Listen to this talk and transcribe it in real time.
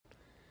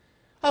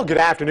Well, good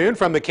afternoon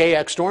from the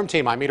KX Storm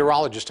Team. I'm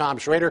meteorologist Tom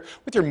Schrader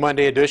with your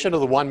Monday edition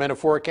of the 1 Minute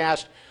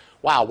Forecast.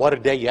 Wow, what a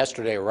day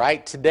yesterday,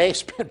 right?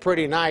 Today's been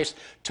pretty nice.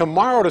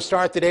 Tomorrow to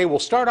start the day, we'll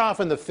start off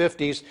in the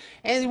 50s,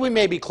 and we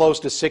may be close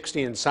to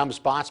 60 in some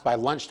spots. By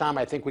lunchtime,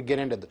 I think we get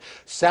into the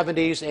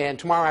 70s, and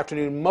tomorrow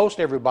afternoon, most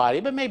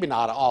everybody, but maybe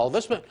not all of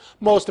us, but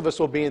most of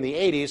us will be in the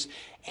 80s.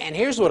 And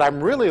here's what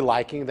I'm really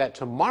liking, that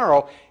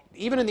tomorrow,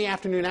 even in the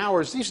afternoon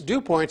hours, these dew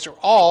points are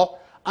all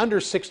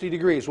under 60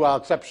 degrees, well,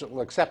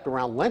 except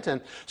around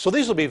Linton. So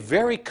these will be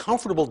very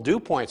comfortable dew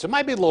points. It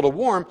might be a little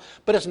warm,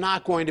 but it's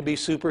not going to be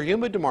super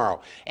humid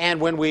tomorrow.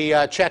 And when we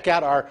check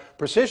out our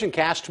precision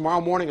cast tomorrow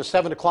morning at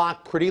 7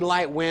 o'clock, pretty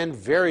light wind,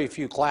 very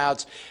few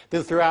clouds.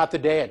 Then throughout the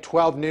day at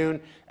 12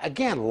 noon,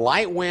 again,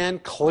 light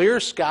wind,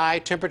 clear sky.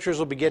 Temperatures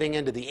will be getting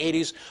into the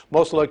 80s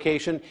most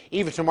location.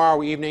 Even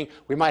tomorrow evening,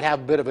 we might have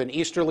a bit of an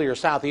easterly or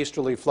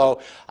southeasterly flow,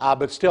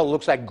 but still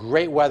looks like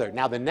great weather.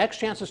 Now, the next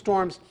chance of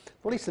storms,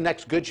 at least the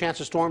next good chance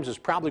of storms, is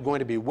probably going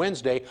to be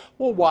Wednesday.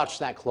 We'll watch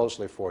that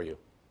closely for you.